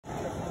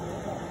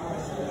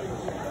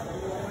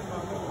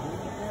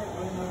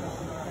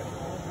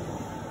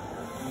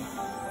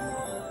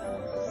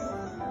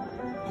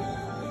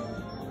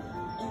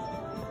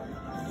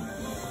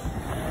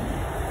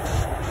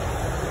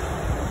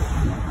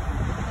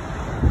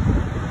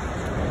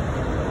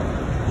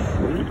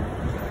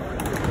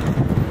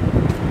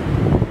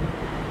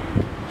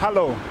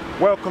Hello,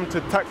 welcome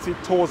to Taxi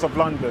Tours of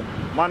London.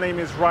 My name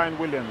is Ryan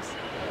Williams.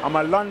 I'm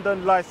a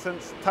London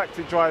licensed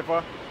taxi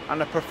driver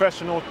and a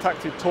professional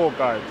taxi tour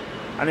guide.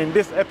 And in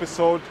this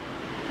episode,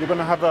 you're going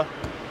to have a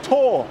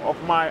tour of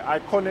my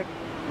iconic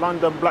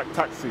London black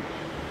taxi.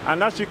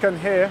 And as you can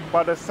hear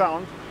by the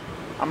sound,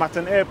 I'm at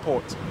an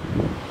airport,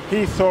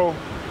 Heathrow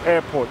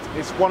Airport.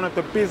 It's one of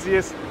the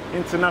busiest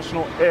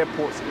international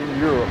airports in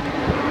Europe.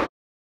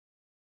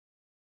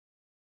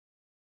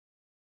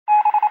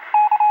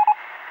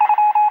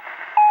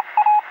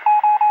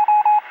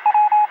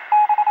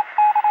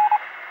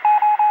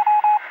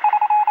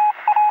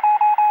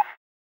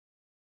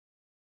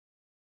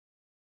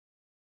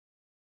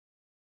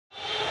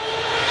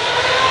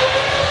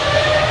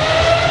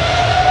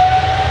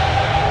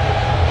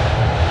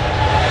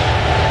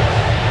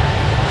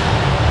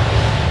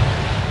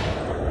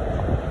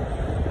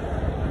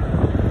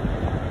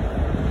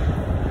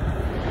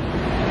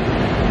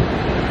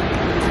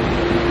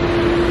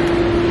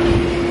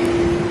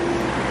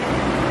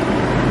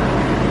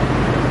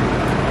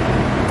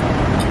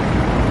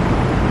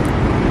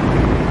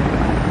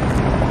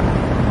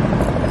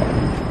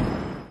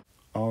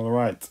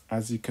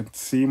 As you can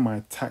see,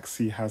 my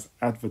taxi has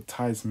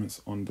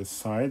advertisements on the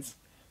sides.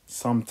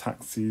 Some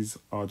taxis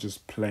are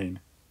just plain.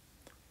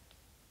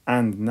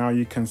 And now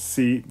you can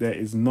see there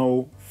is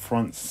no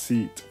front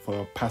seat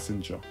for a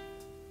passenger.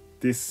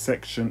 This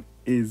section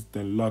is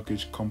the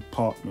luggage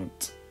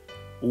compartment.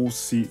 All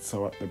seats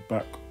are at the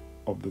back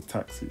of the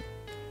taxi.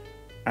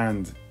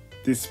 And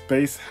this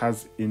space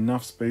has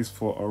enough space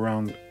for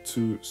around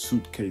 2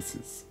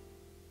 suitcases.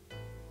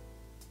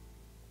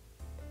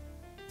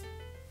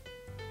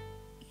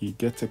 You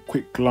get a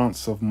quick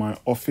glance of my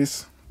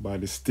office by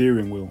the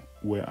steering wheel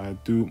where I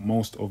do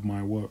most of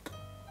my work.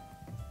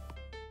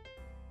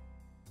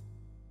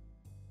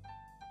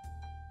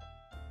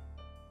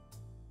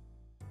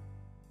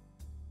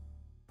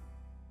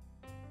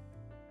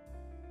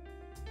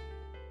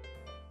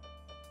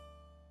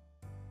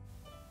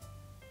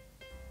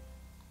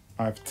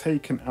 I've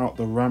taken out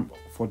the ramp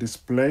for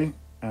display,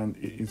 and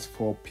it is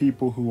for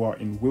people who are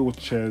in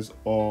wheelchairs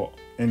or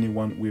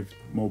anyone with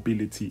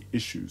mobility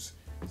issues.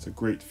 It's a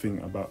great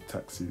thing about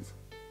taxis.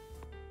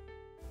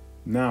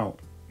 Now,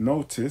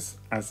 notice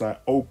as I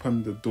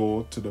open the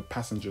door to the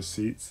passenger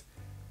seats,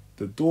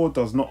 the door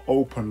does not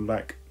open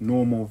like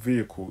normal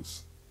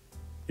vehicles.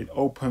 It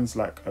opens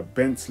like a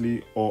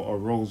Bentley or a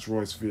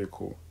Rolls-Royce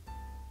vehicle.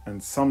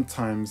 And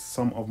sometimes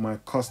some of my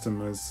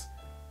customers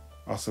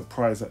are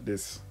surprised at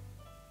this.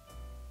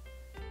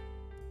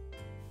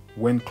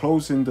 When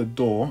closing the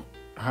door,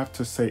 I have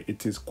to say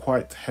it is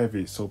quite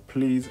heavy, so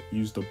please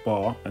use the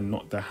bar and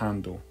not the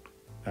handle,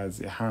 as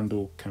the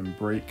handle can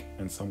break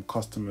and some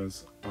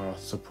customers are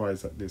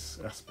surprised at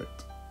this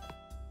aspect.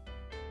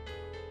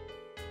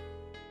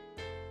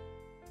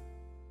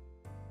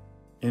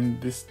 In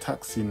this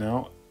taxi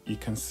now, you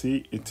can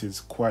see it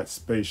is quite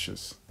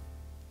spacious.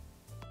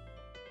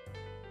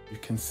 You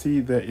can see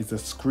there is a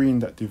screen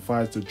that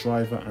divides the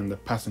driver and the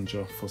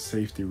passenger for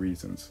safety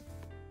reasons.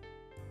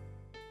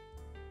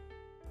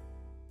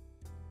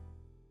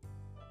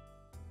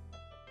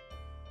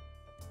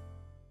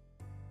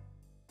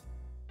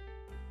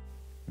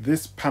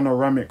 This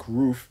panoramic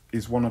roof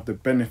is one of the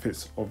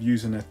benefits of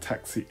using a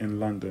taxi in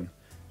London,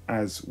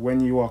 as when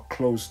you are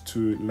close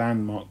to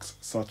landmarks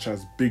such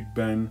as Big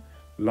Ben,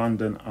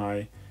 London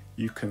Eye,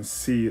 you can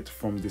see it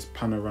from this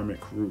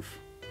panoramic roof.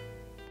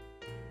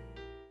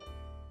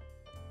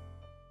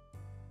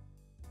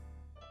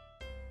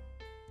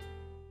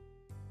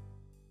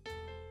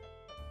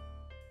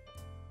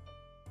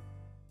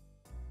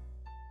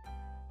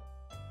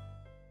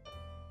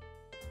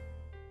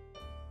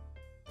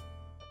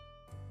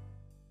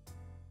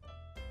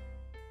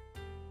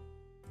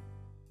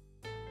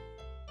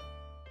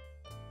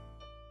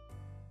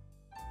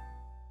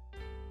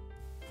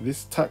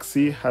 This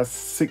taxi has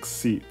 6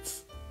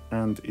 seats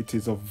and it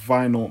is of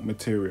vinyl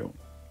material.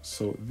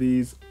 So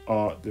these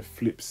are the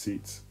flip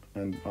seats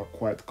and are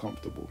quite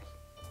comfortable.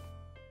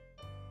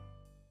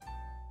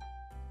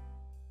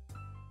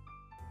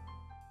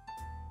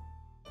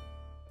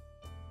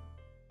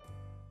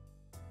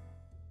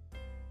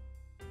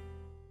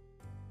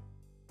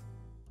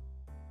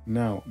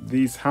 Now,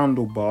 these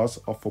handlebars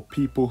are for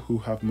people who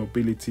have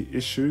mobility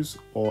issues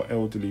or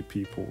elderly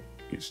people.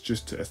 It's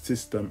just to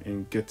assist them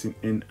in getting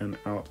in and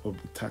out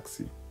of the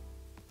taxi.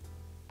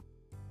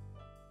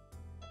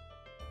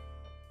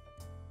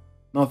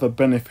 Another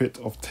benefit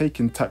of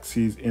taking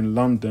taxis in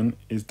London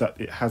is that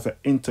it has an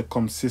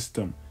intercom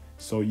system,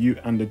 so you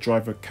and the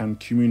driver can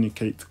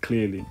communicate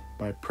clearly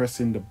by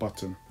pressing the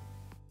button.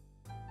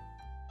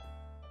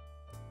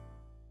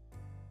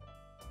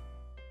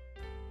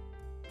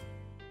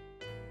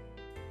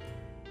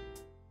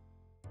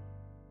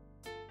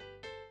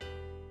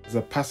 As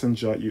a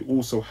passenger, you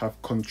also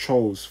have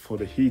controls for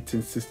the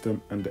heating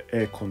system and the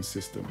aircon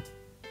system.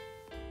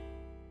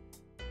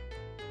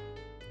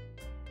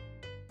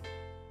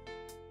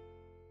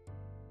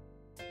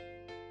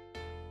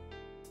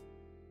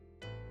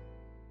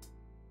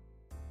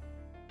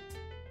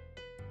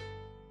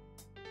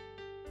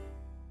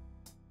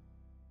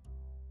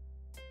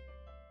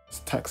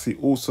 taxi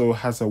also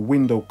has a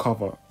window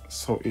cover,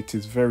 so it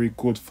is very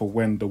good for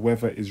when the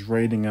weather is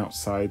raining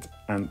outside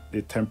and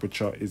the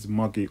temperature is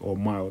muggy or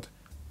mild,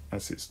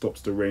 as it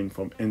stops the rain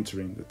from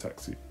entering the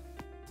taxi.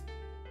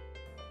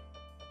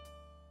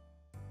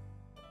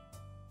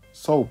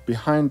 So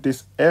behind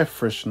this air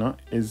freshener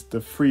is the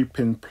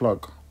 3-pin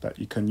plug that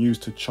you can use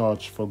to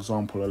charge, for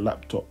example, a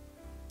laptop.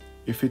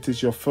 If it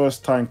is your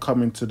first time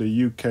coming to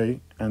the UK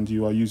and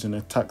you are using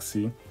a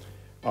taxi,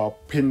 our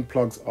pin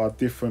plugs are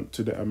different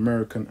to the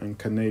American and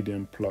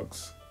Canadian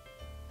plugs.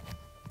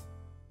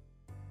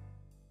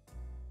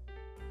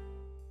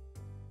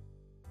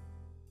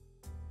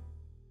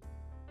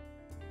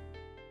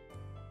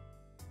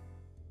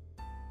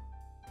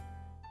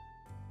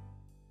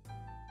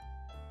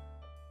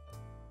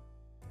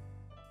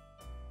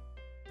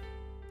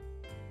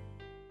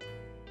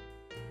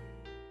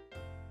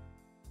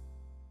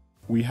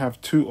 We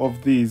have 2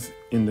 of these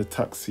in the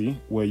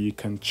taxi where you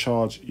can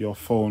charge your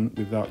phone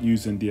without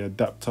using the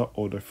adapter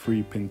or the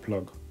 3-pin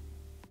plug.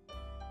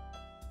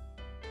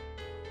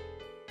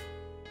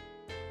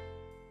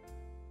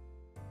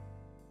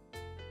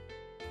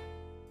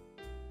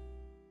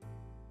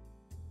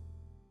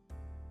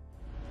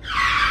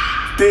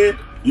 Did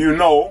you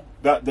know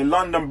that the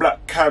London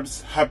black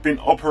cabs have been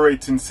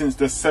operating since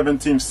the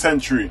 17th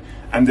century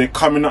and they're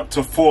coming up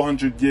to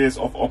 400 years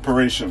of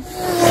operation?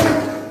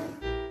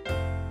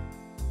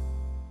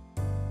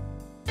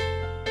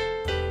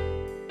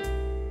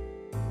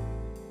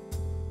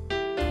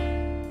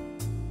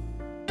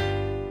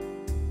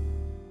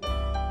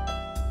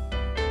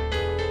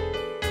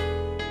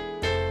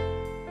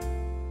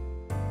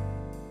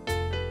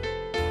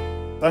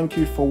 Thank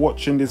you for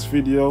watching this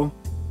video.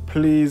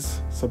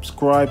 Please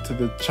subscribe to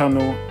the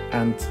channel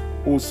and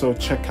also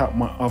check out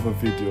my other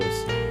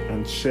videos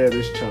and share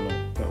this channel.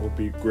 That would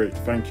be great.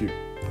 Thank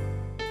you.